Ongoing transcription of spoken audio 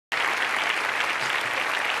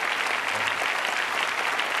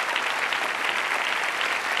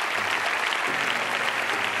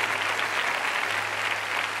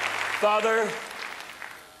Father,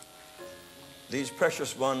 these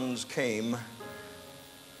precious ones came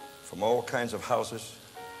from all kinds of houses,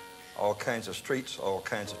 all kinds of streets, all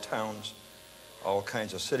kinds of towns, all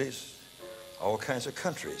kinds of cities, all kinds of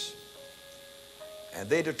countries. And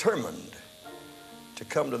they determined to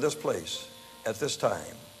come to this place at this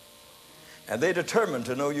time. And they determined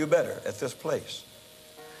to know you better at this place.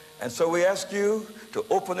 And so we ask you to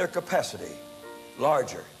open their capacity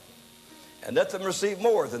larger and let them receive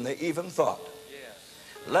more than they even thought. Yes.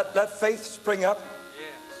 Let faith spring up,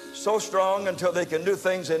 yes, so strong until they can do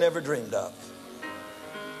things they never dreamed of.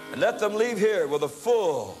 And let them leave here with a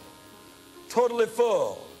full, totally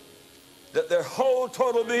full, that their whole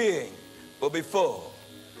total being will be full.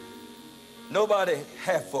 Nobody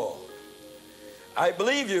half full. I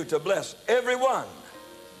believe you to bless every one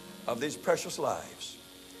of these precious lives.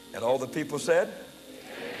 And all the people said,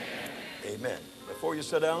 amen. Amen. Before you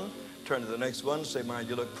sit down, turn to the next one. Say, "Mind,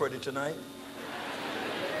 you look pretty tonight."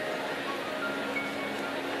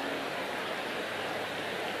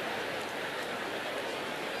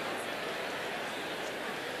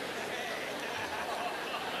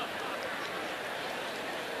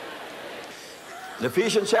 In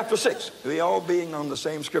Ephesians chapter 6, we all being on the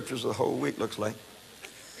same scriptures the whole week, looks like.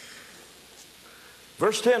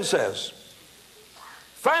 Verse 10 says,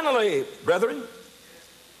 "Finally, brethren,"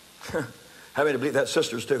 how many believe that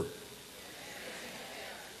sisters too?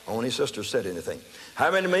 Only sisters said anything.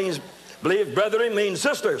 How many believe brethren means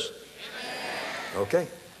sisters? Okay.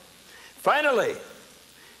 "Finally,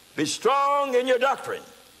 be strong in your doctrine.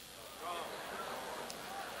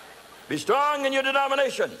 Be strong in your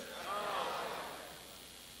denomination.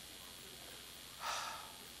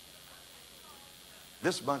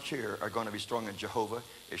 This bunch here are going to be strong in Jehovah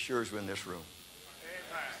as sure as we're in this room.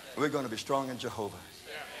 We're going to be strong in Jehovah.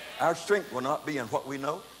 Our strength will not be in what we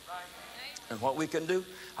know and what we can do.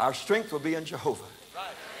 Our strength will be in Jehovah.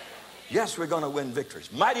 Yes, we're going to win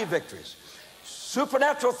victories, mighty victories.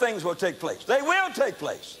 Supernatural things will take place. They will take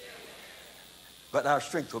place. But our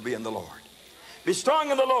strength will be in the Lord. Be strong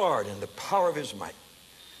in the Lord and the power of his might.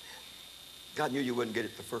 God knew you wouldn't get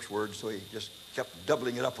it the first word, so he just kept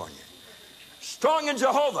doubling it up on you. Strong in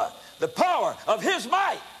Jehovah, the power of his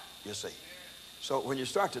might, you see. So when you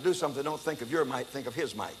start to do something, don't think of your might, think of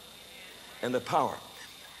his might and the power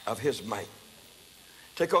of his might.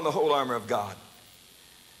 Take on the whole armor of God.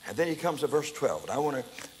 And then he comes to verse 12. And I want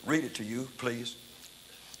to read it to you, please,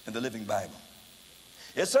 in the Living Bible.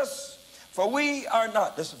 It says, "For we are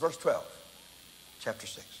not," this is verse 12, chapter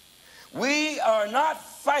 6. "We are not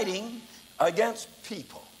fighting against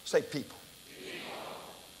people." Say people.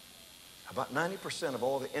 About 90% of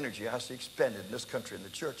all the energy I see expended in this country in the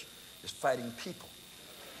church is fighting people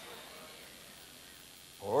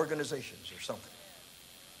or organizations or something.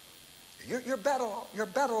 Your battle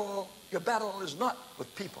is not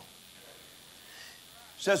with people.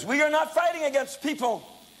 It says, "We are not fighting against people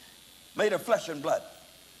made of flesh and blood,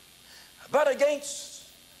 but against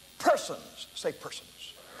persons." Say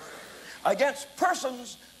persons. "Against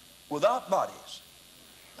persons without bodies."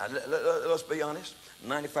 Now, let's be honest.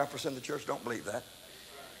 95% of the church don't believe that.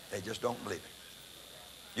 They just don't believe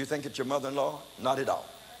it. You think it's your mother-in-law? Not at all.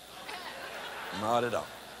 Not at all.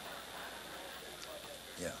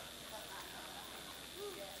 Yeah.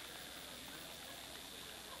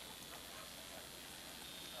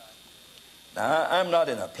 Now, I'm not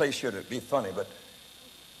in a place here to be funny, but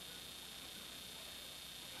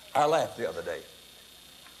I laughed the other day.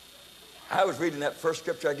 I was reading that first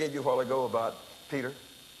scripture I gave you a while ago about Peter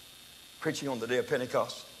preaching on the day of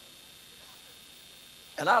Pentecost.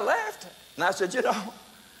 And I laughed. And I said, you know,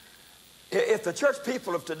 if the church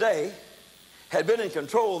people of today had been in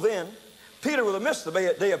control then, Peter would have missed the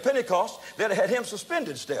day of Pentecost. They'd have had him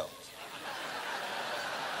suspended still.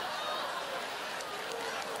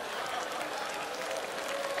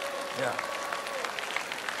 Yeah.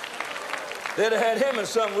 They'd have had him in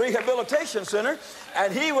some rehabilitation center,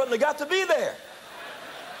 and he wouldn't have got to be there.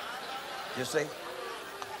 You see?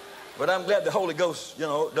 But I'm glad the Holy Ghost, you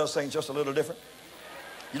know, does things just a little different.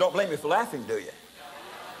 You don't blame me for laughing, do you?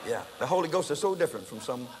 Yeah. The Holy Ghost is so different from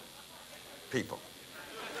some people.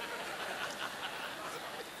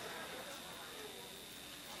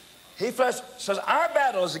 He says, "Our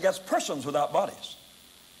battle is against persons without bodies,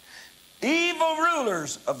 evil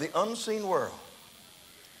rulers of the unseen world."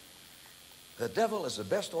 The devil is the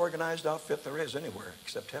best organized outfit there is anywhere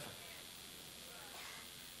except heaven.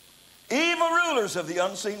 Evil rulers of the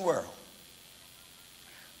unseen world,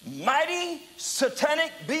 mighty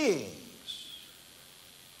satanic beings.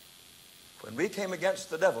 When we came against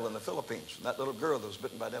the devil in the Philippines, and that little girl that was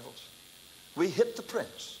bitten by devils, we hit the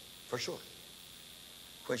prince for sure.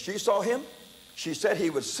 When she saw him, she said he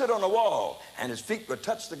would sit on a wall and his feet would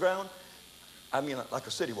touch the ground. I mean, like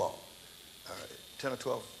a city wall, 10 or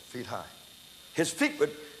 12 feet high. His feet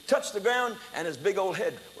would touch the ground and his big old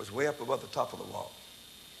head was way up above the top of the wall.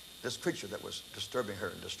 This creature that was disturbing her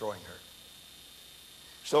and destroying her.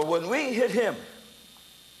 So when we hit him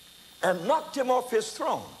and knocked him off his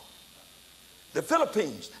throne, the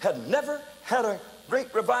Philippines had never had a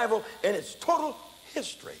great revival in its total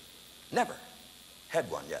history. Never had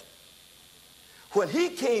one yet. When he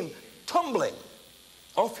came tumbling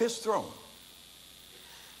off his throne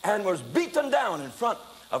and was beaten down in front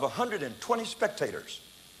of 120 spectators,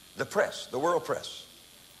 the press, the world press,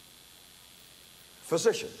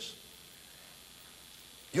 physicians,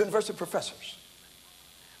 university professors,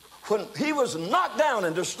 when he was knocked down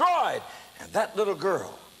and destroyed, and that little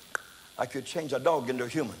girl, I could change a dog into a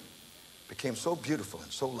human, became so beautiful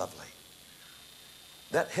and so lovely.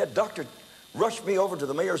 That head doctor rushed me over to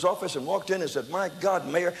the mayor's office and walked in and said, "My God,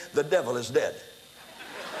 Mayor, the devil is dead."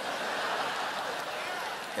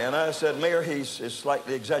 And I said, "Mayor, he's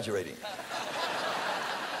slightly exaggerating."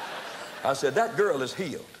 I said, "That girl is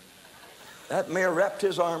healed." That mayor wrapped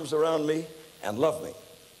his arms around me and loved me.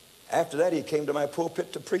 After that, he came to my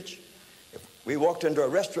pulpit to preach. If we walked into a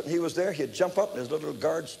restaurant and he was there, he'd jump up and his little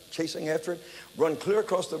guards chasing after him, run clear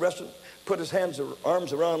across the restaurant, put his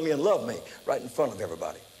arms around me and love me right in front of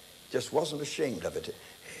everybody. Just wasn't ashamed of it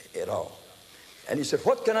at all. And he said,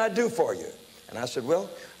 "What can I do for you?" And I said, "Well,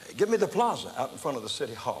 give me the plaza out in front of the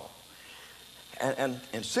city hall." And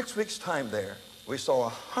in 6 weeks' time there, we saw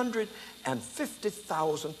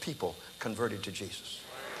 150,000 people converted to Jesus.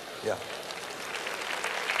 Yeah.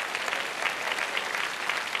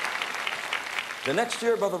 The next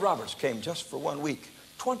year, Brother Roberts came just for 1 week.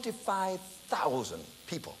 25,000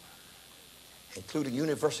 people, including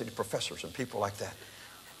university professors and people like that,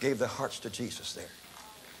 gave their hearts to Jesus there.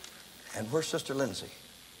 And where's Sister Lindsay?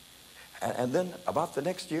 And then about the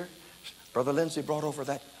next year, Brother Lindsay brought over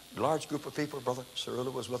that large group of people. Brother Cyrilla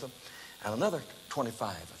was with him. And another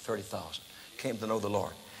 25 or 30,000 came to know the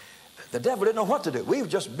Lord. The devil didn't know what to do. We were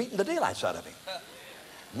just beating the daylights out of him.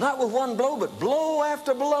 Not with one blow, but blow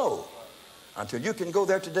after blow. Until you can go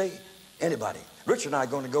there today, anybody. Richard and I are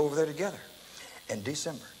going to go over there together in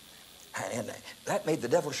December. And that made the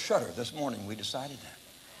devil shudder this morning. We decided that.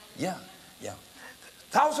 Yeah.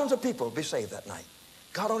 Thousands of people will be saved that night.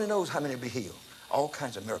 God only knows how many will be healed. All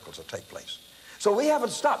kinds of miracles will take place. So we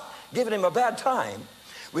haven't stopped giving him a bad time.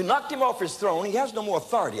 We knocked him off his throne. He has no more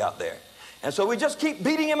authority out there. And so we just keep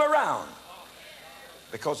beating him around.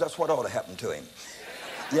 Because that's what ought to happen to him.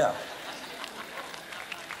 Yeah.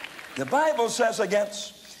 The Bible says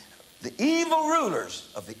against the evil rulers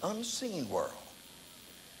of the unseen world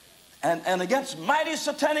and against mighty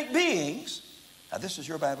satanic beings, now this is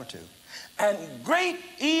your Bible too, and great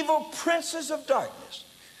evil princes of darkness.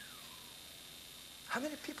 How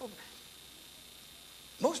many people,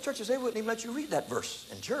 most churches, they wouldn't even let you read that verse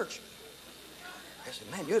in church. They said,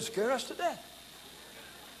 "Man, you'd scare us to death."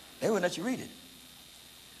 They wouldn't let you read it.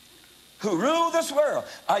 Who rule this world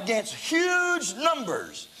against huge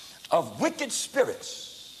numbers of wicked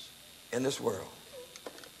spirits in this world.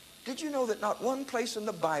 Did you know that not one place in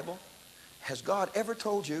the Bible has God ever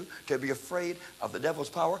told you to be afraid of the devil's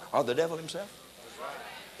power or the devil himself?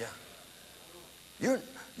 Yeah.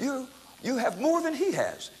 You have more than he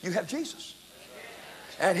has. You have Jesus.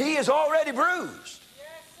 And he is already bruised.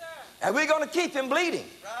 And we're going to keep him bleeding.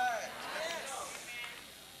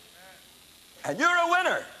 And you're a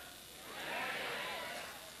winner.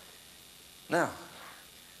 Now,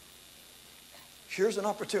 here's an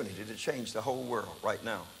opportunity to change the whole world right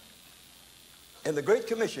now. In the Great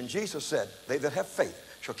Commission, Jesus said, "They that have faith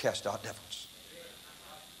shall cast out devils."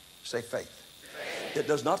 Say faith. It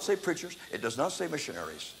does not say preachers. It does not say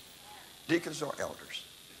missionaries, deacons or elders.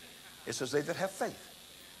 It says they that have faith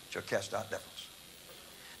shall cast out devils.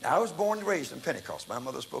 Now, I was born and raised in Pentecost. My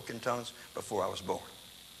mother spoke in tongues before I was born.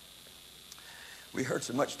 We heard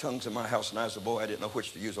so much tongues in my house, and as a boy, I didn't know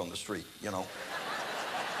which to use on the street, you know.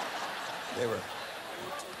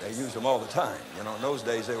 They used them all the time. You know, in those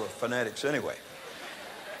days, they were fanatics anyway.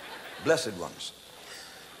 Blessed ones.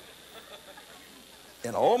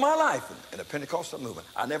 In all my life, in the Pentecostal movement,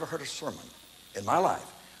 I never heard a sermon in my life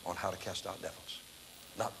on how to cast out devils.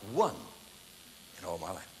 Not one in all my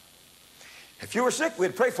life. If you were sick,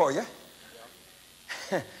 we'd pray for you.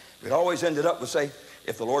 We'd always ended up with say,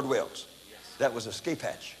 "If the Lord wills." That was a escape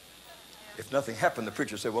hatch. If nothing happened, the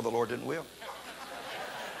preacher said, "Well, the Lord didn't will."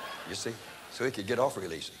 You see? So he could get off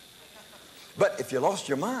real easy. But if you lost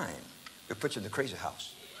your mind, we put you in the crazy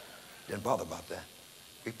house. Didn't bother about that.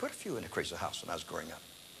 We put a few in the crazy house when I was growing up.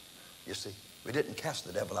 You see? We didn't cast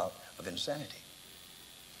the devil out of insanity.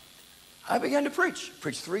 I began to preach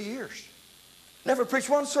 3 years. Never preached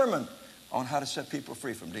one sermon on how to set people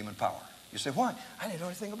free from demon power. You say, why? I didn't know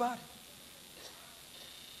anything about it.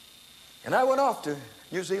 And I went off to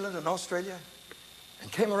New Zealand and Australia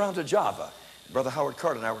and came around to Java. Brother Howard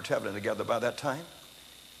Carter and I were traveling together by that time.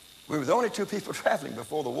 We were the only two people traveling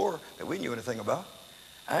before the war that we knew anything about.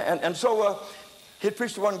 And so he'd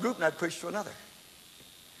preached to one group and I'd preached to another.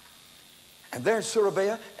 And there in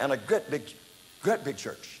Surabaya, and a great big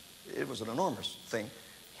church. It was an enormous thing.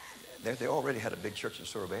 They already had a big church in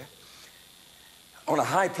Surabaya. On a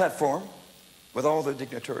high platform with all the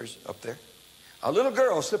dignitaries up there, a little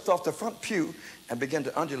girl slipped off the front pew and began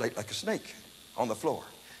to undulate like a snake on the floor.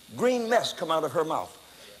 Green mess come out of her mouth,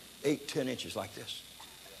 8, 10 inches like this.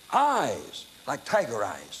 Eyes like tiger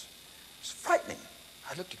eyes. It's frightening.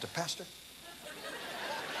 I looked at the pastor,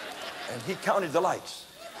 and he counted the lights.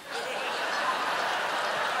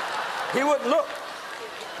 He wouldn't look.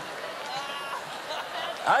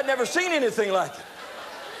 I'd never seen anything like it.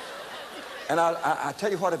 And I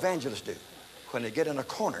tell you what evangelists do. When they get in a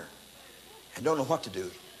corner and don't know what to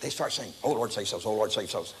do, they start saying, oh, Lord, save souls, oh, Lord,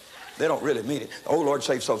 save souls. They don't really mean it. Oh, Lord,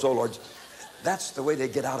 save souls, oh, Lord. That's the way they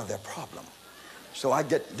get out of their problem. So I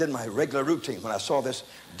did my regular routine when I saw this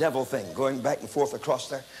devil thing going back and forth across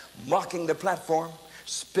there, mocking the platform,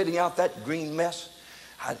 spitting out that green mess.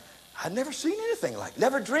 I'd never seen anything like it,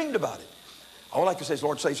 never dreamed about it. All I could say is,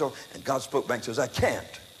 Lord, say so. And God spoke back and says, I can't.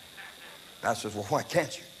 I says, well, why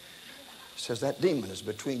can't you? He says, that demon is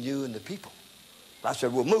between you and the people. I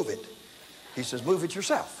said, well, move it. He says, move it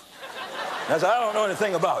yourself. And I said, I don't know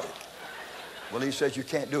anything about it. Well, he says, you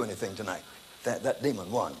can't do anything tonight. That demon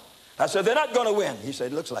won. I said, they're not going to win. He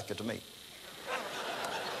said, it looks like it to me.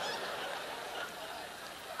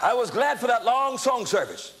 I was glad for that long song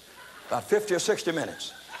service, about 50 or 60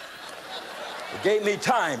 minutes. It gave me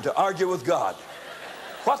time to argue with God.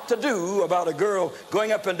 What to do about a girl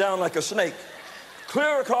going up and down like a snake,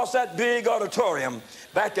 clear across that big auditorium,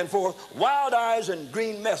 back and forth, wild eyes and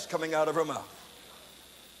green mess coming out of her mouth.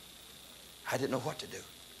 I didn't know what to do.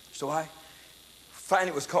 So I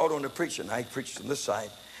finally was called on to preach, and I preached from this side.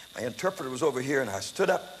 My interpreter was over here, and I stood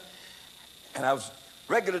up, and I was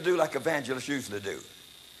regular to do like evangelists usually do.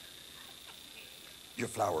 Your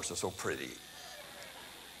flowers are so pretty.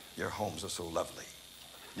 Your homes are so lovely.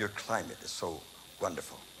 Your climate is so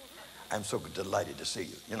wonderful. I'm so delighted to see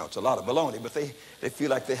you. You know, it's a lot of baloney, but they feel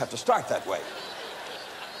like they have to start that way,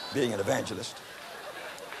 being an evangelist.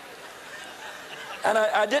 And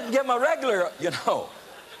I didn't get my regular,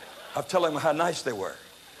 of telling them how nice they were.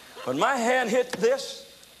 When my hand hit this,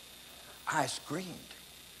 I screamed.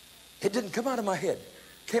 It didn't come out of my head.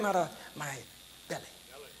 It came out of my belly.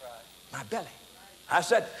 My belly. I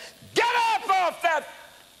said, get up off that.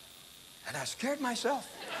 And I scared myself.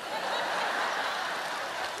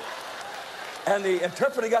 And the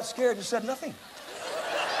interpreter got scared and said nothing.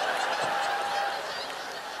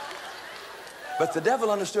 But the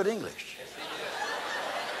devil understood English.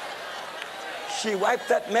 She wiped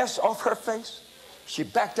that mess off her face. She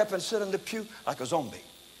backed up and sat in the pew like a zombie.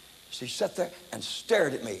 She sat there and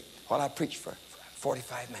stared at me while I preached for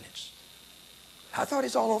 45 minutes. I thought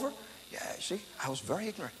it's all over. Yeah, see, I was very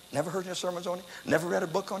ignorant. Never heard any sermons on it. Never read a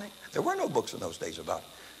book on it. There were no books in those days about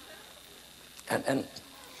it. And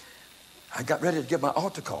I got ready to give my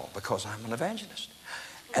altar call because I'm an evangelist.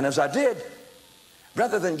 And as I did,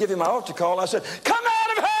 rather than giving my altar call, I said, come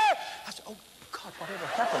out of here! I said, oh, God, whatever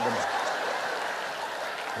happened to me?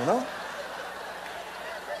 You know?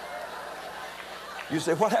 You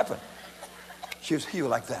say, what happened? She was healed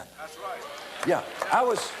like that. That's right. Yeah, I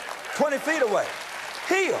was 20 feet away.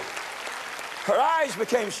 Healed. Her eyes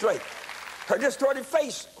became straight. Her distorted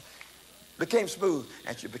face became smooth.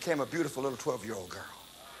 And she became a beautiful little 12-year-old girl.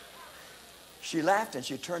 She laughed and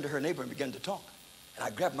she turned to her neighbor and began to talk. And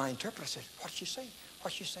I grabbed my interpreter and said, what's she saying?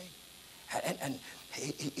 What's she saying? And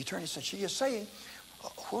he turned and said, she is saying,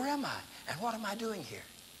 where am I? And what am I doing here?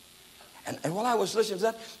 And while I was listening to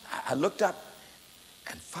that, I looked up,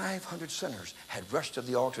 and 500 sinners had rushed to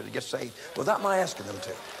the altar to get saved without my asking them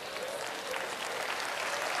to.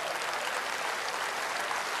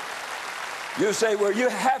 You say, were you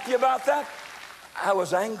happy about that? I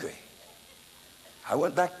was angry. I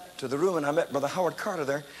went back to the room and I met Brother Howard Carter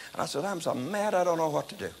there, and I said, I'm so mad I don't know what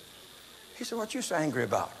to do. He said, what you so angry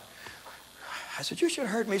about? I said, you should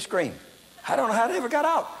have heard me scream. I don't know how it ever got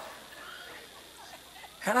out.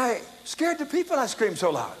 And I scared the people. I screamed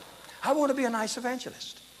so loud. I want to be a nice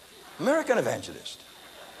evangelist, American evangelist.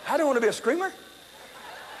 I don't want to be a screamer.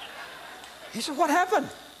 He said, what happened?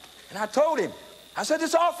 And I told him. I said,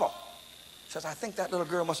 it's awful. He says, I think that little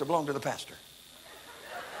girl must have belonged to the pastor.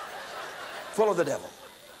 full of the devil.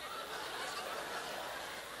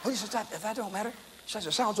 Well, he says, that don't matter. She says,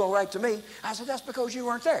 it sounds all right to me. I said, that's because you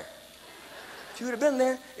weren't there. If you would have been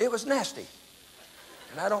there, it was nasty.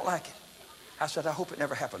 And I don't like it. I said, I hope it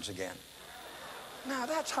never happens again. Now,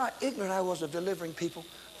 that's how ignorant I was of delivering people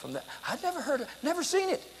from that. I'd never heard it, never seen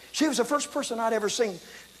it. She was the first person I'd ever seen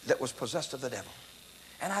that was possessed of the devil.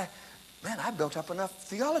 And I built up enough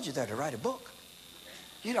theology there to write a book.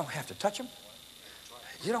 You don't have to touch them.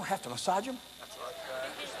 You don't have to massage them.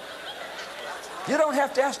 You don't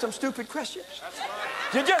have to ask them stupid questions.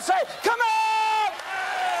 You just say, come on!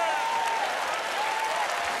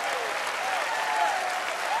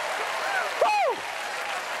 Woo!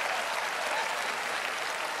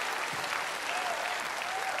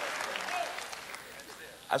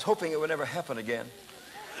 I was hoping it would never happen again.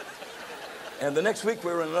 And the next week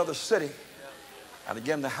we were in another city. And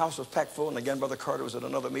again, the house was packed full. And again, Brother Carter was at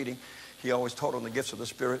another meeting. He always taught on the gifts of the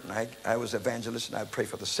Spirit. And I was evangelist, and I'd pray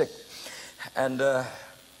for the sick. And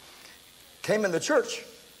came in the church.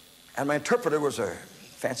 And my interpreter was a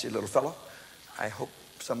fancy little fellow. I hope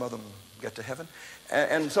some of them get to heaven.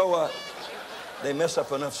 And so they mess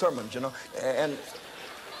up enough sermons, you know. And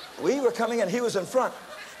we were coming, and he was in front.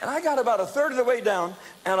 And I got about a third of the way down,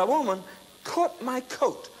 and a woman caught my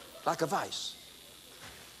coat like a vice.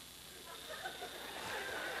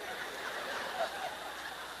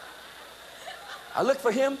 I looked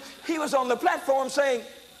for him. He was on the platform saying,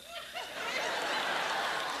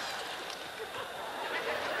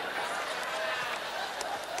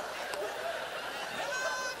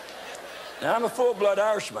 now, I'm a full-blood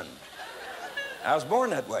Irishman. I was born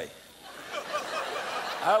that way.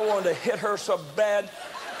 I wanted to hit her so bad.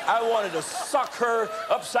 I wanted to suck her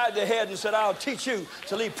upside the head and said, I'll teach you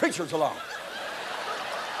to leave preachers alone.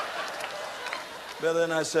 But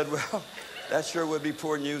then I said, well, that sure would be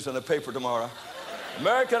poor news in the paper tomorrow.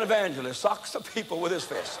 American evangelist socks the people with his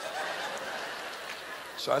fist.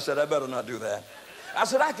 So I said, I better not do that. I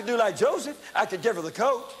said, I could do like Joseph. I could give her the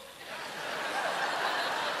coat.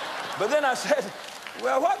 But then I said,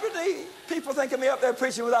 well, what would the people think of me up there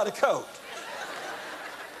preaching without a coat?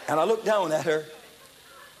 And I looked down at her,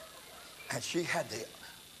 and she had the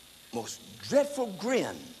most dreadful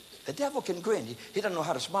grin. The devil can grin. He doesn't know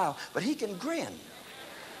how to smile, but he can grin.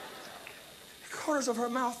 The corners of her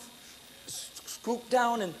mouth swooped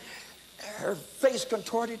down, and her face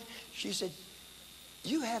contorted. She said,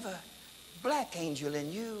 you have a black angel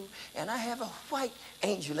in you, and I have a white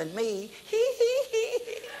angel in me. Hee, hee,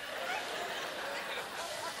 hee.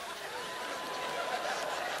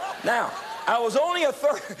 Now, I was only a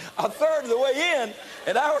third of the way in,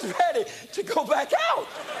 and I was ready to go back out,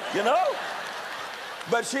 you know?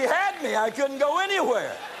 But she had me. I couldn't go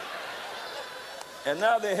anywhere. And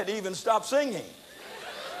now they had even stopped singing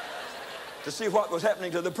to see what was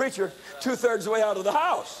happening to the preacher 2/3 of the way out of the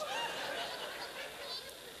house.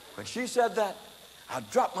 When she said that, I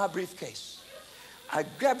dropped my briefcase. I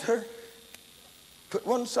grabbed her, put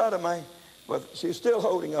one side of my, well, she was still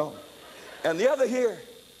holding on, and the other here.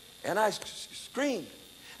 And I screamed.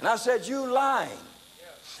 And I said, you lying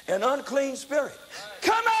and unclean spirit,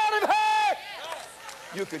 come out of her!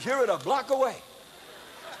 You could hear it a block away.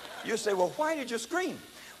 You say, well, why did you scream?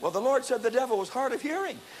 Well, the Lord said the devil was hard of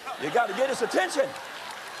hearing. You got to get his attention.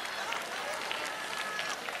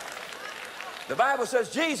 The Bible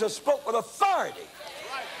says Jesus spoke with authority.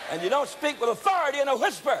 And you don't speak with authority in a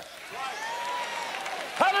whisper.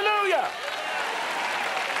 Hallelujah!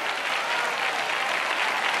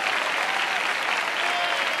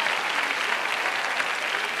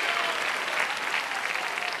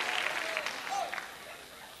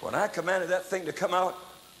 When I commanded that thing to come out,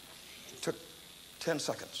 it took 10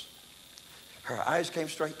 seconds. Her eyes came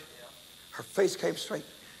straight. Her face came straight.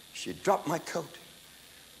 She dropped my coat.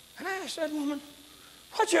 And I said, woman,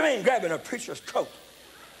 what you mean grabbing a preacher's coat?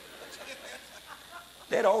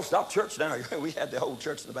 They'd all stopped church now. We had the whole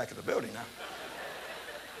church in the back of the building now.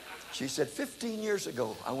 She said, 15 years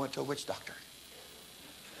ago, I went to a witch doctor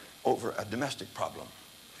over a domestic problem.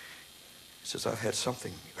 She says, I've had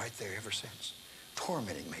something right there ever since,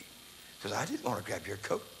 tormenting me. Because I didn't want to grab your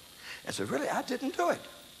coat. And said, really, I didn't do it.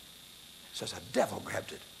 Says, a devil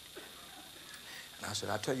grabbed it. And I said,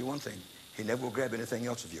 I'll tell you one thing. He never will grab anything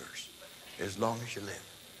else of yours as long as you live.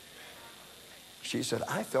 She said,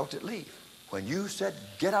 I felt it leave. When you said,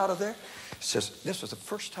 get out of there, says, this was the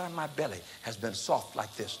first time my belly has been soft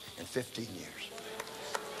like this in 15 years.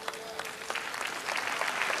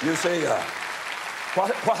 You say,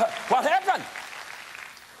 what happened?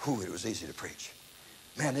 Ooh, it was easy to preach.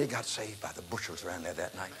 Man, they got saved by the bushels around there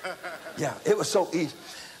that night. Yeah, it was so easy.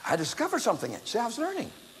 I discovered something. See, I was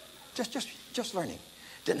learning. Just learning.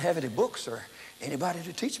 Didn't have any books or anybody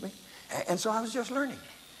to teach me. And so I was just learning.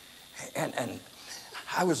 And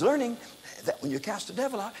I was learning that when you cast the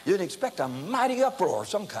devil out, you didn't expect a mighty uproar of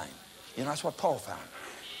some kind. You know, that's what Paul found.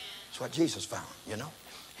 That's what Jesus found, you know.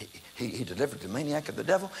 He delivered the maniac of the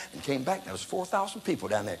devil and came back. There was 4,000 people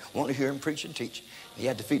down there wanting to hear him preach and teach. He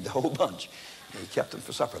had to feed the whole bunch. He kept them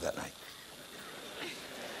for supper that night.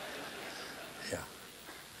 Yeah.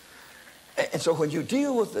 And so when you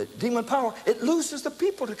deal with the demon power, it loses the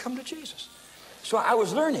people to come to Jesus. So I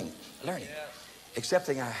was learning,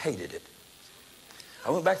 excepting I hated it. I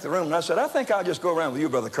went back to the room and I said, I think I'll just go around with you,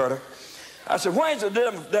 Brother Carter. I said, why does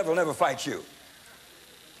the devil never fight you?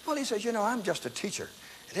 Well, he says, you know, I'm just a teacher.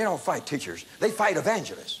 They don't fight teachers. They fight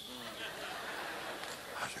evangelists.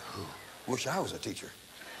 I said, wish I was a teacher.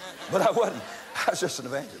 But I wasn't. I was just an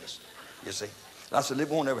evangelist, you see. And I said, it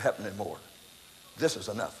won't ever happen anymore. This is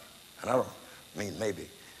enough. And I don't mean maybe.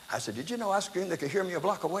 I said, did you know I screamed they could hear me a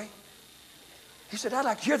block away? He said, I'd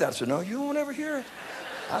like to hear that. I said, no, you won't ever hear it.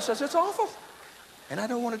 I said, it's awful. And I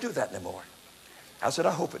don't want to do that anymore. I said,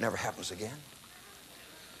 I hope it never happens again.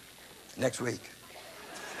 Next week.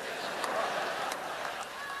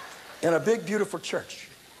 In a big, beautiful church.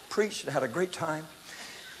 Preached and had a great time.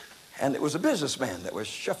 And it was a businessman that was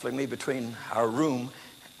shuffling me between our room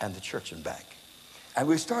and the church and back. And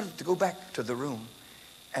we started to go back to the room.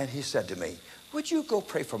 And he said to me, would you go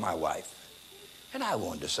pray for my wife? And I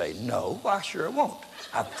wanted to say, no, I sure won't.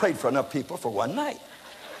 I've prayed for enough people for one night.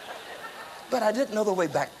 But I didn't know the way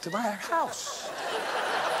back to my house.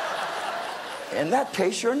 In that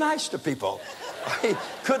case, you're nice to people. I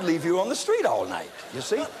could leave you on the street all night, you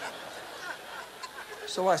see?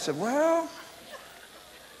 So I said, well,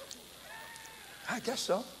 I guess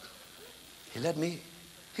so. He led me,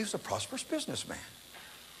 he was a prosperous businessman.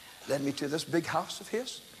 Led me to this big house of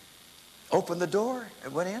his, opened the door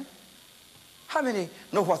and went in. How many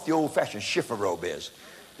know what the old-fashioned shiffer robe is?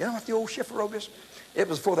 You know what the old shiffer robe is? It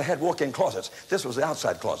was before they had walk-in closets. This was the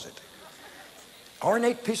outside closet.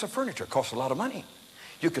 Ornate piece of furniture, cost a lot of money.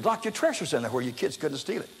 You could lock your treasures in there where your kids couldn't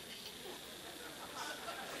steal it.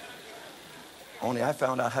 Only I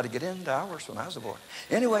found out how to get into ours when I was a boy.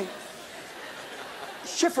 Anyway,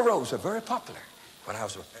 shiffer robes are very popular when I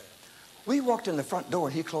was a boy. We walked in the front door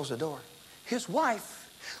and he closed the door. His wife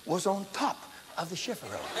was on top of the shiffer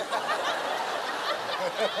robe.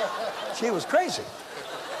 She was crazy.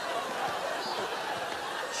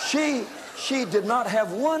 She did not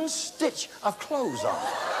have one stitch of clothes on.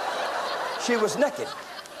 She was naked.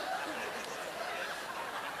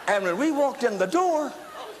 And when we walked in the door,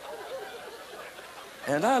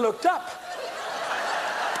 and I looked up,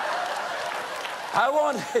 I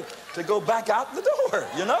wanted to go back out the door,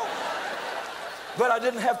 you know? But I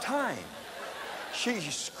didn't have time. She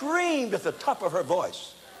screamed at the top of her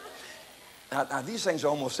voice. Now these things are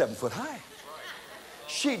almost 7 foot high.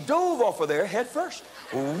 She dove off of there head first,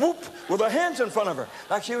 whoop, with her hands in front of her,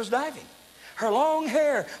 like she was diving. Her long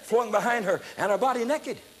hair flowing behind her, and her body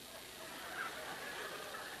naked.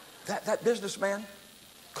 That businessman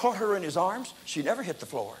caught her in his arms. She never hit the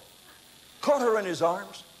floor. Caught her in his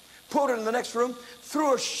arms, pulled her in the next room,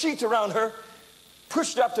 threw a sheet around her,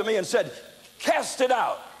 pushed up to me and said, cast it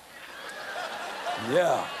out.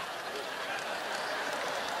 Yeah.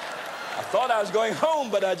 I thought I was going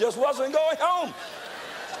home, but I just wasn't going home.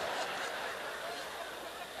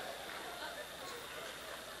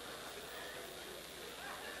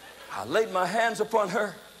 I laid my hands upon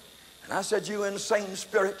her, and I said, you insane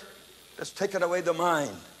spirit that's taken away the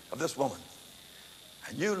mind of this woman.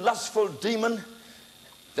 And you lustful demon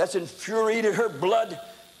that's infuriated her blood,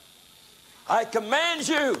 I command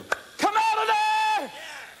you, come out of there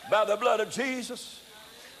by the blood of Jesus,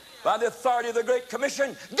 by the authority of the Great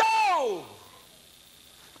Commission, go!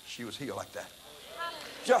 She was healed like that.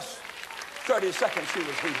 Just 30 seconds she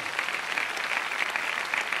was healed.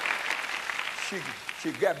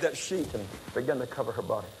 She grabbed that sheet and began to cover her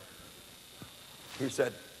body. He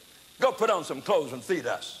said, go put on some clothes and feed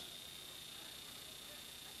us.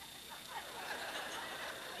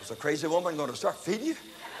 Was a crazy woman going to start feeding you?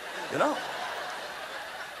 You know?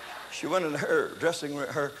 She went in her dressing room,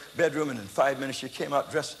 her bedroom, and in 5 minutes she came out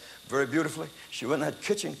dressed very beautifully. She went in that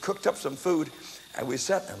kitchen, cooked up some food, and we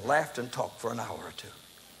sat and laughed and talked for an hour or two.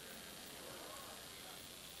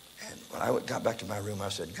 And when I got back to my room, I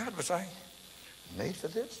said, God, was I made for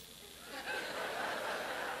this?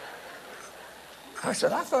 I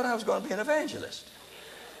said, I thought I was going to be an evangelist.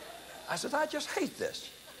 I said, I just hate this.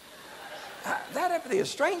 That the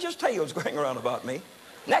strangest tales going around about me.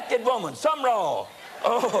 Naked woman, Sumrall.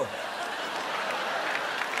 Oh.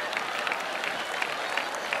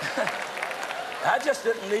 I just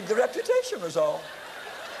didn't need the reputation was all.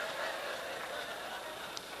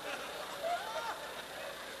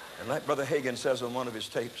 And like Brother Hagin says on one of his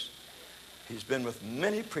tapes, he's been with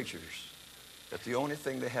many preachers that the only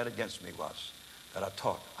thing they had against me was that I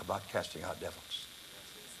taught about casting out devils.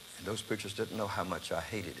 And those preachers didn't know how much I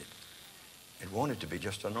hated it and wanted to be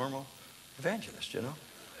just a normal evangelist, you know.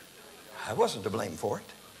 I wasn't to blame for it.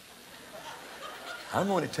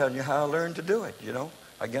 I'm only telling you how I learned to do it, you know,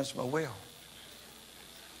 against my will.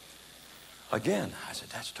 Again, I said,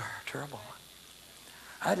 that's terrible.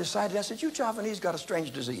 I decided, I said, you Javanese got a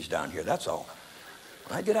strange disease down here, that's all.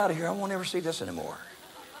 When I get out of here, I won't ever see this anymore.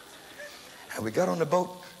 And we got on the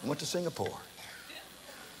boat and went to Singapore.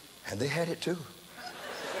 And they had it too.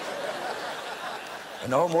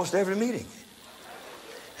 And almost every meeting.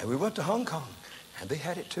 And we went to Hong Kong, and they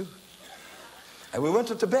had it too. And we went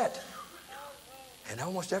to Tibet. And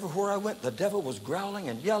almost everywhere I went, the devil was growling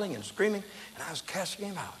and yelling and screaming, and I was casting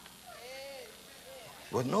him out.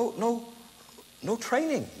 With no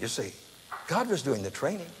training, you see. God was doing the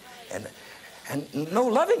training. And no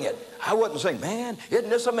loving it. I wasn't saying, man, isn't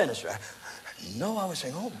this a ministry? No, I was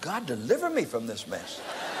saying, oh, God, deliver me from this mess.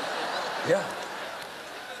 Yeah.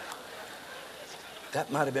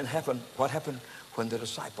 That might have been what happened when the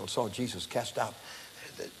disciples saw Jesus cast out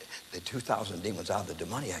the 2,000 demons out of the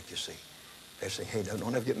demoniac, you see. They're saying, hey,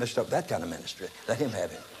 don't ever get mixed up with that kind of ministry. Let him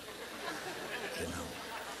have it. You know.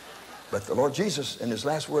 But the Lord Jesus, in his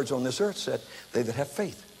last words on this earth, said, they that have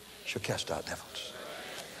faith shall cast out devils.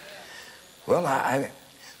 Well, I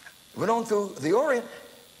went on through the Orient,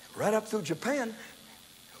 right up through Japan,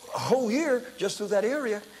 a whole year just through that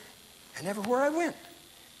area, and everywhere I went,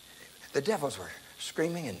 the devils were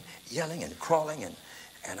screaming and yelling and crawling, and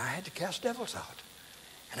I had to cast devils out.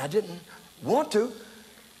 And I didn't want to,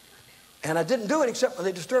 and I didn't do it except when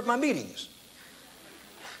they disturbed my meetings.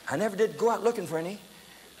 I never did go out looking for any.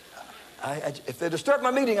 If they disturbed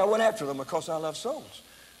my meeting, I went after them because I love souls.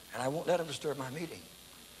 And I won't let them disturb my meeting.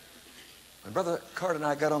 When Brother Carter and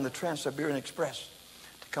I got on the Trans-Siberian Express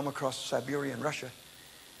to come across Siberia and Russia,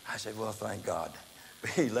 I said, well, thank God.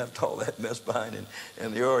 He left all that mess behind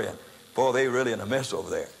in the Orient. Boy, they really in a mess over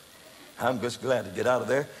there. I'm just glad to get out of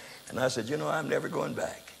there. And I said, you know, I'm never going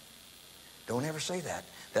back. Don't ever say that.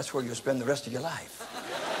 That's where you'll spend the rest of your life.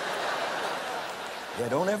 Yeah,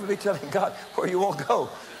 don't ever be telling God where you won't go.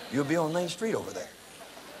 You'll be on Main Street over there.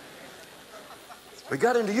 We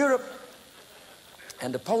got into Europe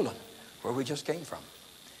and to Poland, where we just came from.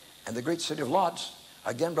 And the great city of Lodz.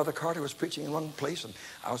 Again, Brother Carter was preaching in one place, and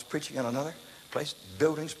I was preaching in another place.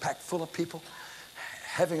 Buildings packed full of people,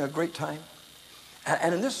 having a great time.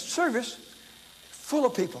 And in this service, full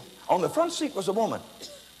of people. On the front seat was a woman.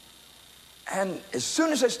 And as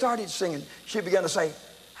soon as they started singing, she began to say,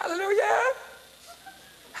 hallelujah,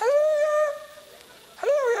 hallelujah,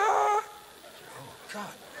 hallelujah. Oh,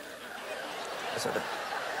 God. I said,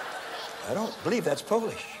 I don't believe that's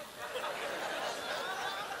Polish.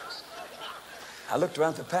 I looked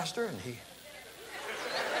around at the pastor, and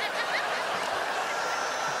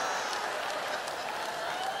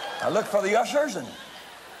I looked for the ushers, and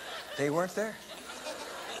they weren't there.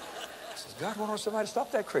 I said, God, why don't somebody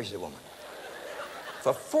stop that crazy woman?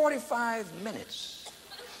 For 45 minutes,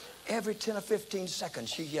 every 10 or 15 seconds,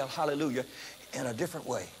 she yelled hallelujah in a different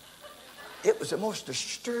way. It was the most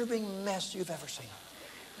disturbing mess you've ever seen.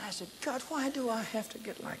 And I said, God, why do I have to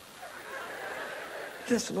get like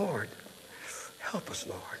this, Lord? Help us,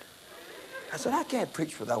 Lord. I said, I can't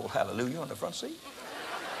preach without hallelujah on the front seat.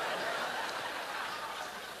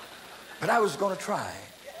 But I was going to try.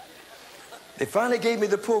 They finally gave me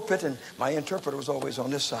the pulpit, and my interpreter was always on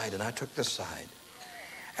this side, and I took this side.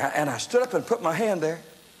 And I stood up and put my hand there,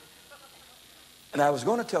 and I was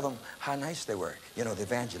going to tell them how nice they were. You know, the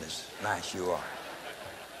evangelists, nice you are.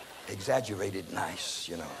 Exaggerated nice,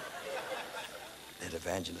 you know. That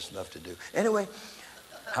evangelists love to do. Anyway,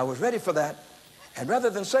 I was ready for that. And rather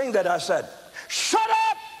than saying that, I said, shut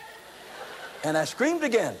up! And I screamed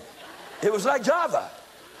again. It was like Java.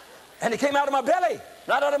 And it came out of my belly,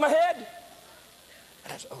 not out of my head.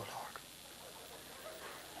 And I said, oh, Lord.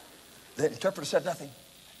 The interpreter said nothing.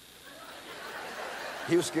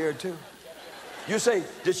 He was scared too. You say,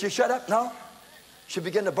 did she shut up? No. She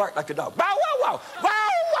began to bark like a dog. Wow, wow, wow. Wow,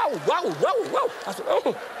 wow, wow, wow, wow. I said,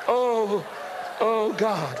 oh,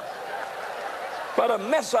 God. What a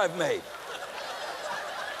mess I've made.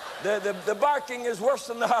 The barking is worse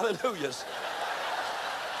than the hallelujahs.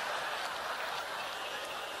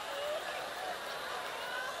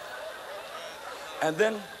 And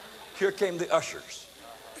then here came the ushers.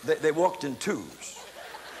 They walked in twos.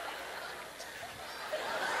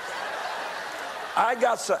 I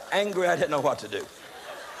got so angry I didn't know what to do.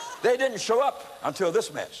 They didn't show up until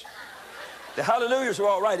this mess. The hallelujahs were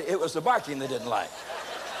all right. It was the barking they didn't like.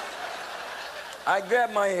 I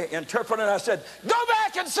grabbed my interpreter and I said, go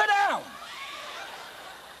back and sit down.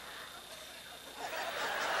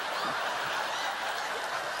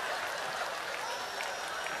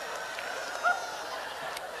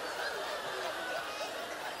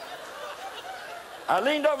 I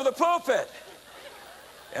leaned over the pulpit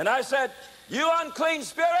and I said, you unclean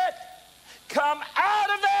spirit, come out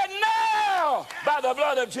of there now by the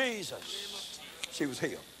blood of Jesus. She was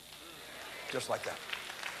healed. Just like that.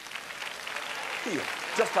 Healed.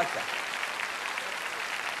 Just like that.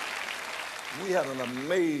 We had an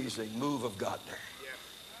amazing move of God there.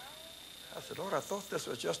 I said, Lord, I thought this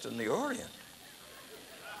was just in the Orient.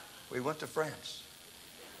 We went to France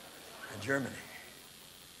and Germany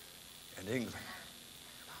and England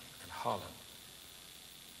and Holland.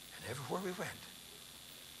 And everywhere we went,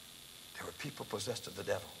 there were people possessed of the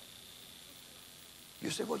devil. You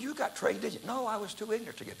say, well, you got trained, did you? No, I was too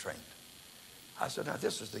ignorant to get trained. I said, now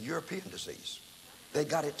this is the European disease. They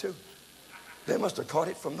got it too. They must have caught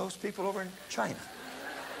it from those people over in China.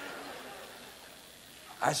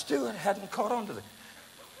 I still hadn't caught on to it.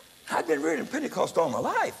 I'd been reading Pentecost all my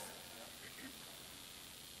life.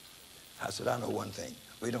 I said, I know one thing.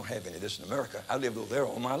 We don't have any of this in America. I lived over there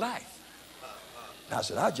all my life. And I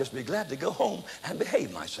said, I'd just be glad to go home and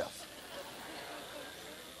behave myself.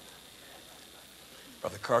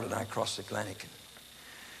 Brother Carter and I crossed the Atlantic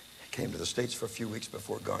and came to the States for a few weeks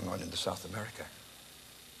before going on into South America.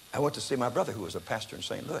 I went to see my brother who was a pastor in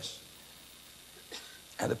St. Louis.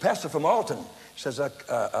 And the pastor from Alton says,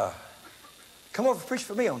 come over and preach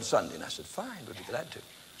for me on Sunday. And I said, fine, we'd be glad to.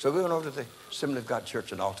 So we went over to the Assembly of God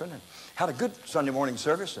Church in Alton and had a good Sunday morning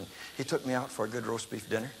service. And he took me out for a good roast beef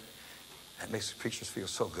dinner. That makes the preachers feel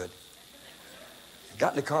so good.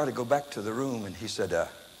 Got in the car to go back to the room and he said,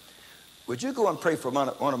 would you go and pray for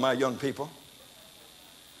one of my young people?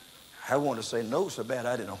 I wanted to say no so bad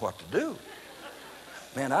I didn't know what to do.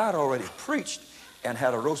 Man, I had already preached and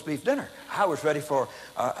had a roast beef dinner. I was ready for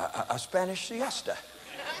a Spanish siesta.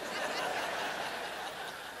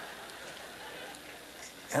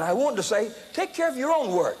 And I wanted to say, take care of your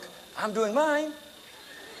own work. I'm doing mine.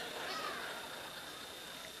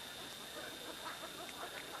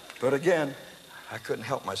 But again, I couldn't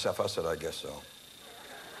help myself. I said, I guess so.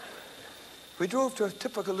 We drove to a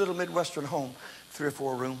typical little Midwestern home, 3 or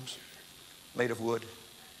 4 rooms, made of wood.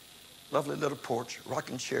 Lovely little porch,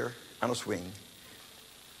 rocking chair on a swing.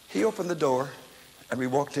 He opened the door and we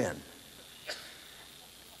walked in.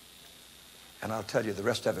 And I'll tell you the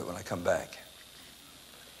rest of it when I come back.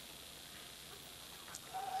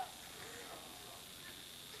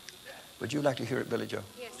 Would you like to hear it, Billy Joe?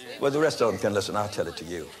 Yes. Well, the rest of them can listen. I'll tell it to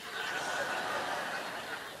you.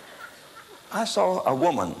 I saw a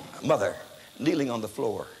woman, a mother, kneeling on the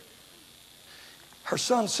floor. Her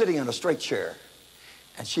son sitting in a straight chair.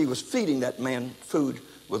 And she was feeding that man food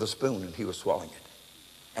with a spoon, and he was swallowing it.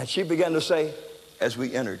 And she began to say, as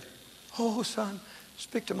we entered, oh, son,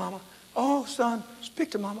 speak to mama. Oh, son,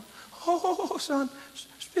 speak to mama. Oh, son,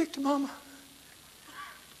 speak to mama.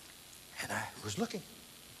 And I was looking.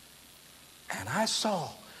 And I saw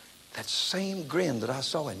that same grin that I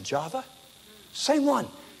saw in Java. Same one.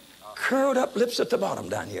 Curled up lips at the bottom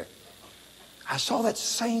down here. I saw that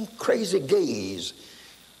same crazy gaze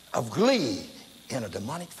of glee in a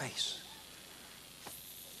demonic face.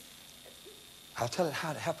 I'll tell it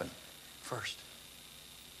how it happened first.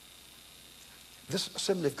 This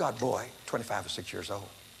Assembly of God boy, 25 or 6 years old,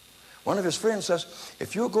 one of his friends says,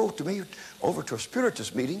 if you'll go to me over to a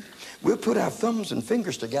spiritist meeting, we'll put our thumbs and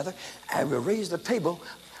fingers together and we'll raise the table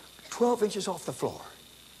 12 inches off the floor.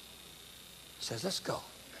 He says, let's go.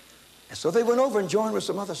 And so they went over and joined with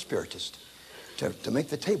some other spiritists to make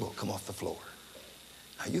the table come off the floor.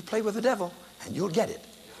 Now you play with the devil and you'll get it.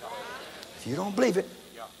 If you don't believe it,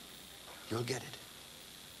 you'll get it.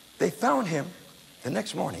 They found him the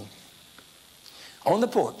next morning on the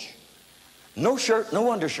porch. No shirt,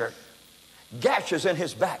 no undershirt. Gashes in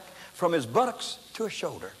his back from his buttocks to his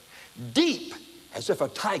shoulder. Deep as if a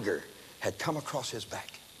tiger had come across his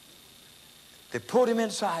back. They pulled him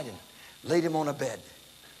inside and laid him on a bed.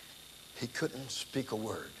 He couldn't speak a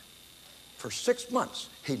word. For 6 months,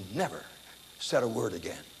 he never said a word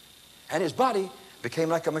again. And his body became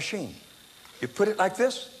like a machine. You put it like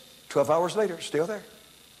this, 12 hours later, still there.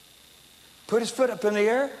 Put his foot up in the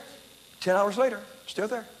air, 10 hours later, still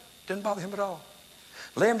there. Didn't bother him at all.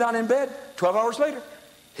 Lay him down in bed, 12 hours later,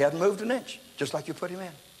 he hadn't moved an inch, just like you put him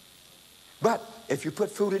in. But if you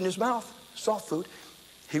put food in his mouth, soft food,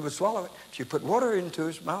 he would swallow it. If you put water into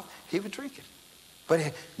his mouth, he would drink it. But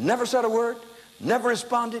he never said a word, never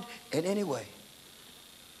responded in any way.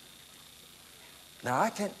 Now,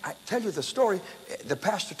 I tell you the story. The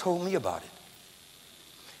pastor told me about it.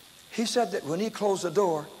 He said that when he closed the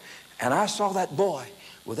door and I saw that boy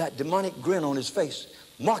with that demonic grin on his face,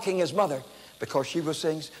 mocking his mother because she was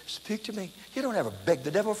saying, speak to me. You don't ever beg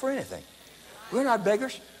the devil for anything. We're not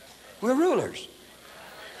beggars. We're rulers.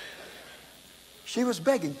 She was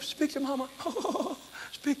begging, speak to Mama. Oh,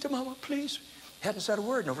 speak to Mama, please. Hadn't said a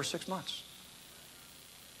word in over 6 months.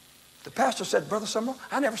 The pastor said, Brother Sumrall,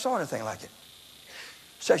 I never saw anything like it.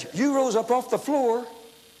 Says, you rose up off the floor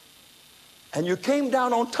and you came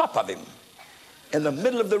down on top of him in the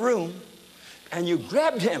middle of the room and you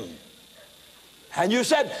grabbed him and you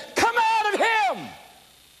said, come out of him.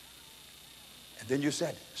 And then you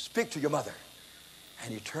said, speak to your mother.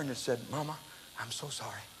 And you turned and said, Mama, I'm so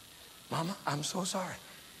sorry. Mama, I'm so sorry.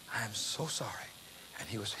 I am so sorry. And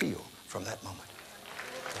he was healed from that moment.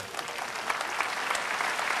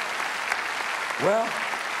 Well,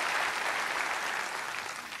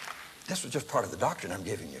 this was just part of the doctrine I'm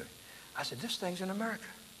giving you. I said, this thing's in America.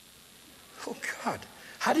 Oh, God.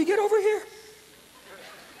 How do you get over here?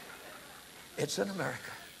 It's in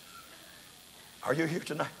America. Are you here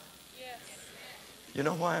tonight? Yes. You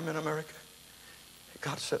know why I'm in America?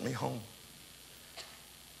 God sent me home.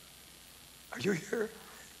 Are you here?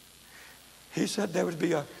 He said there would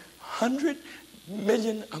be 100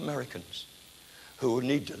 million Americans who would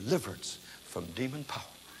need deliverance from demon power.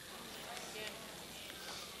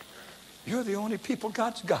 You're the only people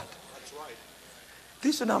God's got. That's right.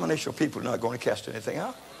 These denominational people are not going to cast anything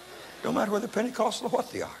out. No matter whether Pentecostal or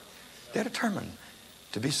what they are. They're determined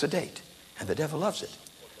to be sedate. And the devil loves it.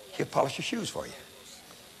 He'll polish your shoes for you.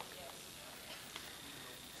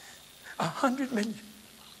 100 million.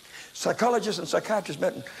 Psychologists and psychiatrists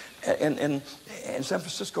met in San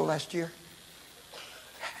Francisco last year.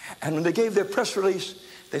 And when they gave their press release,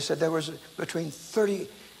 they said there was between 30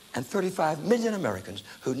 and 35 million Americans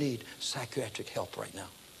who need psychiatric help right now.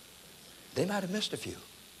 They might have missed a few.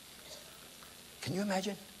 Can you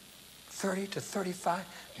imagine? 30 to 35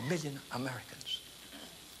 million Americans.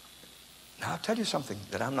 Now, I'll tell you something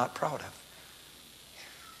that I'm not proud of.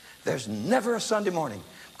 There's never a Sunday morning,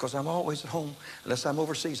 because I'm always at home, unless I'm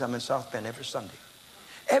overseas. I'm in South Bend every Sunday.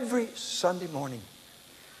 Every Sunday morning,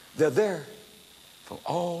 they're there from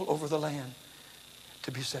all over the land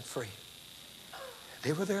to be set free.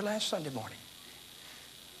 They were there last Sunday morning.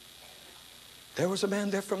 There was a man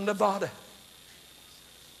there from Nevada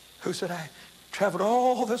who said, I traveled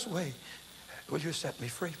all this way. Will you set me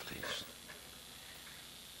free, please?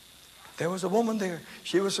 There was a woman there.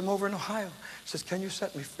 She was from over in Ohio. Says, can you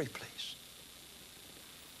set me free, please?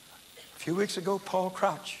 A few weeks ago, Paul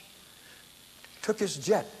Crouch took his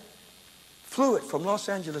jet, flew it from Los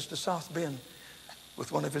Angeles to South Bend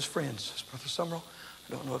with one of his friends. Says, Brother Sumrall,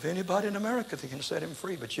 I don't know of anybody in America that can set him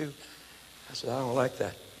free but you. I said, I don't like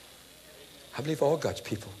that. I believe all God's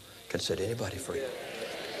people can set anybody free.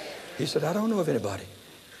 He said, I don't know of anybody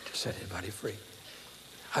to set anybody free.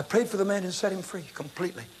 I prayed for the man and set him free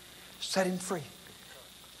completely. Set him free.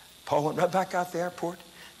 Paul went right back out the airport,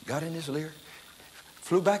 got in his Lear,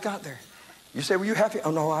 flew back out there. You say, were you happy? Oh,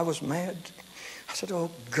 no, I was mad. I said, oh,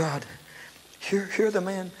 God. Here the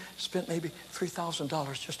man spent maybe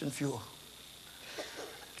 $3,000 just in fuel.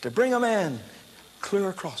 To bring a man clear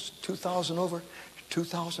across, 2,000 over,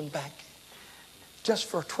 2,000 back, just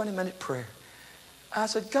for a 20-minute prayer. I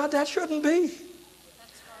said, God, that shouldn't be.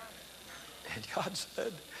 And God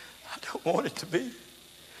said, I don't want it to be.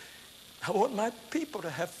 I want my people to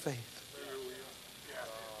have faith.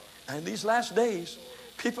 And in these last days,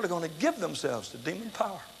 people are going to give themselves to demon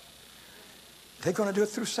power. They're going to do it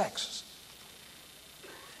through sex.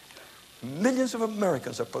 Millions of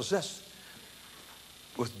Americans are possessed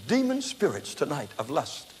with demon spirits tonight of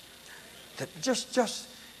lust. That just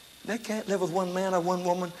they can't live with one man or one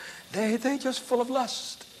woman. They just full of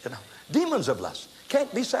lust, you know. Demons of lust.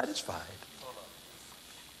 Can't be satisfied.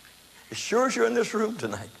 As sure as you're in this room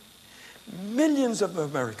tonight, millions of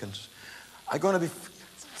Americans are going to be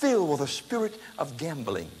filled with a spirit of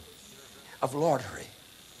gambling, of lottery.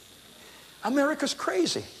 America's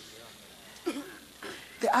crazy.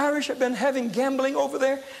 The Irish have been having gambling over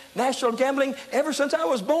there, national gambling, ever since I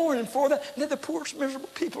was born. And for that, they're the poorest, miserable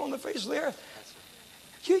people on the face of the earth.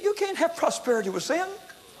 You can't have prosperity with sin.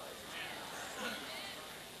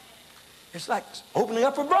 It's like opening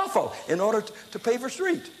up a brothel in order to pave a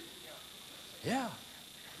street. Yeah.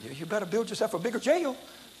 You better build yourself a bigger jail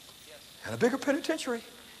and a bigger penitentiary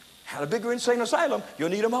and a bigger insane asylum. You'll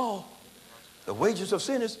need them all. The wages of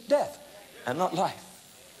sin is death and not life.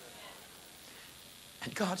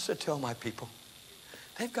 And God said, tell my people,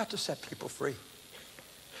 they've got to set people free.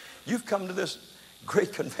 You've come to this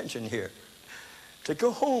great convention here to go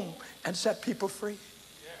home and set people free.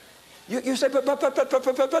 You say, but.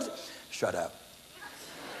 Shut up.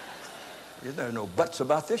 There are no buts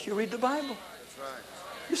about this. You read the Bible.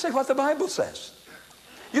 You say what the Bible says.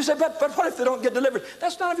 You say, but what if they don't get delivered?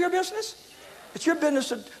 That's none of your business. It's your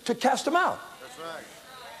business to cast them out. That's right.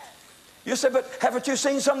 You say, but haven't you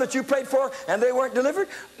seen some that you prayed for and they weren't delivered?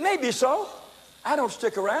 Maybe so. I don't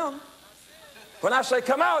stick around. When I say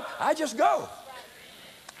come out, I just go.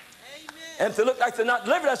 And if they look like they're not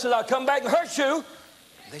delivered, I said, I'll come back and hurt you.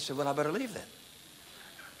 They said, well, I better leave then.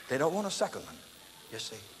 They don't want a second one. You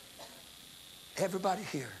see, everybody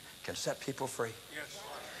here can set people free. Yes.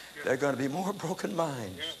 There are going to be more broken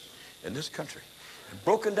minds in this country and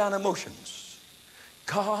broken down emotions.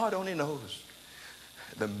 God only knows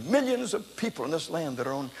the millions of people in this land that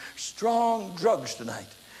are on strong drugs tonight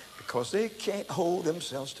because they can't hold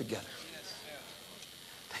themselves together.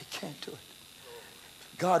 They can't do it.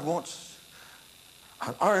 God wants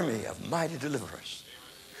an army of mighty deliverers.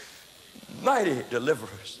 Mighty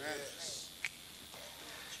deliverers.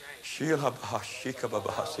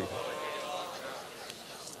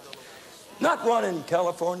 Not one in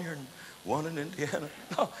California and one in Indiana.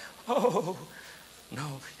 No. Oh,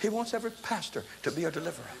 no. He wants every pastor to be a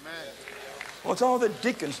deliverer. Wants all the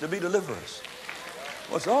deacons to be deliverers.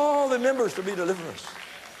 Wants all the members to be deliverers.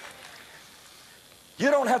 You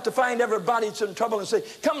don't have to find everybody that's in trouble and say,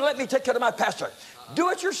 come, let me take care of my pastor. Do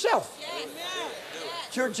it yourself.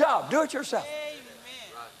 It's your job. Do it yourself.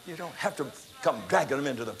 You don't have to come dragging them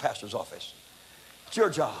into the pastor's office. It's your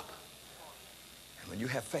job. And when you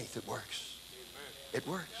have faith, it works. It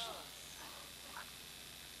works.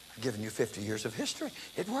 I've given you 50 years of history.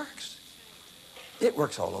 It works. It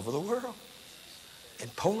works all over the world. In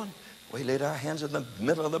Poland, we laid our hands in the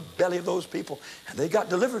middle of the belly of those people, and they got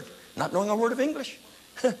delivered, not knowing a word of English.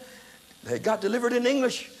 They got delivered in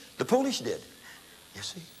English. The Polish did. You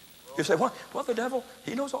see? You say, what? Well, the devil,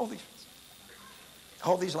 he knows all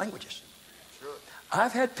these languages.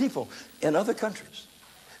 I've had people in other countries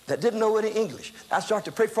that didn't know any English. I started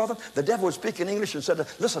to pray for them. The devil would speak in English and said,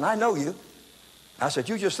 listen, I know you. I said,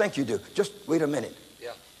 you just think you do. Just wait a minute.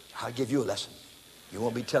 Yeah. I'll give you a lesson. You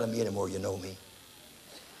won't be telling me anymore you know me.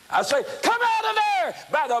 I say, come out of there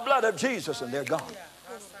by the blood of Jesus, and they're gone.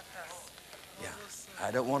 Yeah.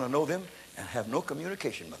 I don't want to know them and have no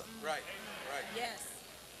communication with them. Right. Right. Yes.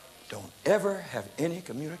 Don't ever have any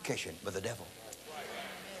communication with the devil.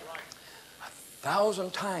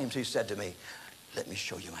 1,000 times he said to me, let me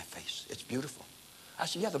show you my face. It's beautiful. I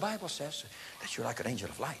said, yeah, the Bible says that you're like an angel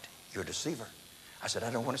of light. You're a deceiver. I said, I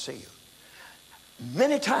don't want to see you.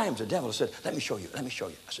 Many times the devil said, let me show you. Let me show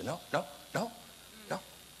you. I said, no.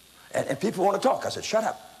 And people want to talk. I said, shut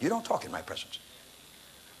up. You don't talk in my presence.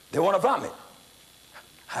 They want to vomit.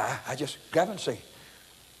 I just grab and say,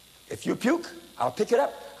 if you puke, I'll pick it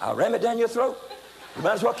up. I'll ram it down your throat. You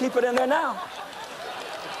might as well keep it in there now.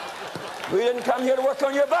 We didn't come here to work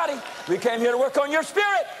on your body. We came here to work on your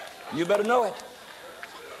spirit. You better know it.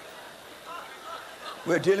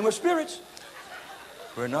 We're dealing with spirits.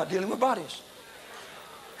 We're not dealing with bodies.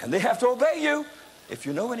 And they have to obey you if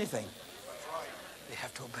you know anything. They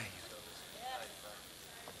have to obey you.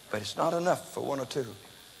 But it's not enough for one or two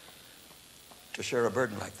to share a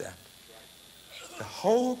burden like that. The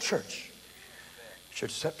whole church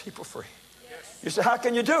should set people free. You say, how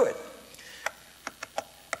can you do it?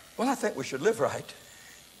 Well, I think we should live right,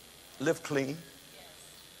 live clean.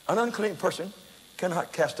 An unclean person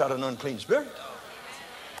cannot cast out an unclean spirit.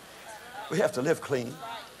 We have to live clean.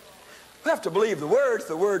 We have to believe the word. If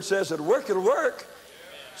the word says it'll work, it'll work.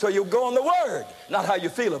 So you go on the word, not how you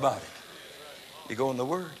feel about it. You go on the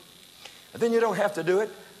word. And then you don't have to do it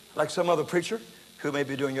like some other preacher who may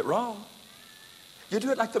be doing it wrong. You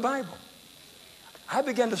do it like the Bible. I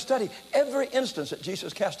began to study every instance that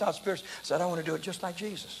Jesus cast out spirits. I said, I want to do it just like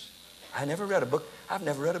Jesus. I never read a book. I've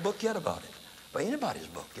never read a book yet about it. By anybody's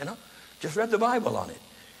book, you know. Just read the Bible on it.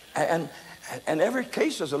 And every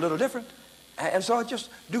case is a little different. And so I just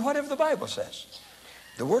do whatever the Bible says.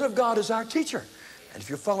 The Word of God is our teacher. And if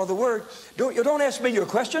you follow the Word, don't ask me your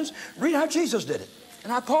questions. Read how Jesus did it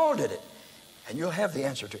and how Paul did it. And you'll have the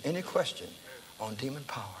answer to any question on demon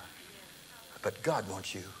power. But God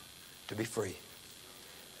wants you to be free.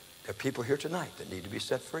 There are people here tonight that need to be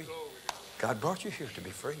set free. God brought you here to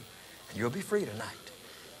be free. And you'll be free tonight.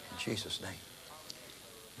 In Jesus' name.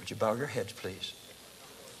 Would you bow your heads, please?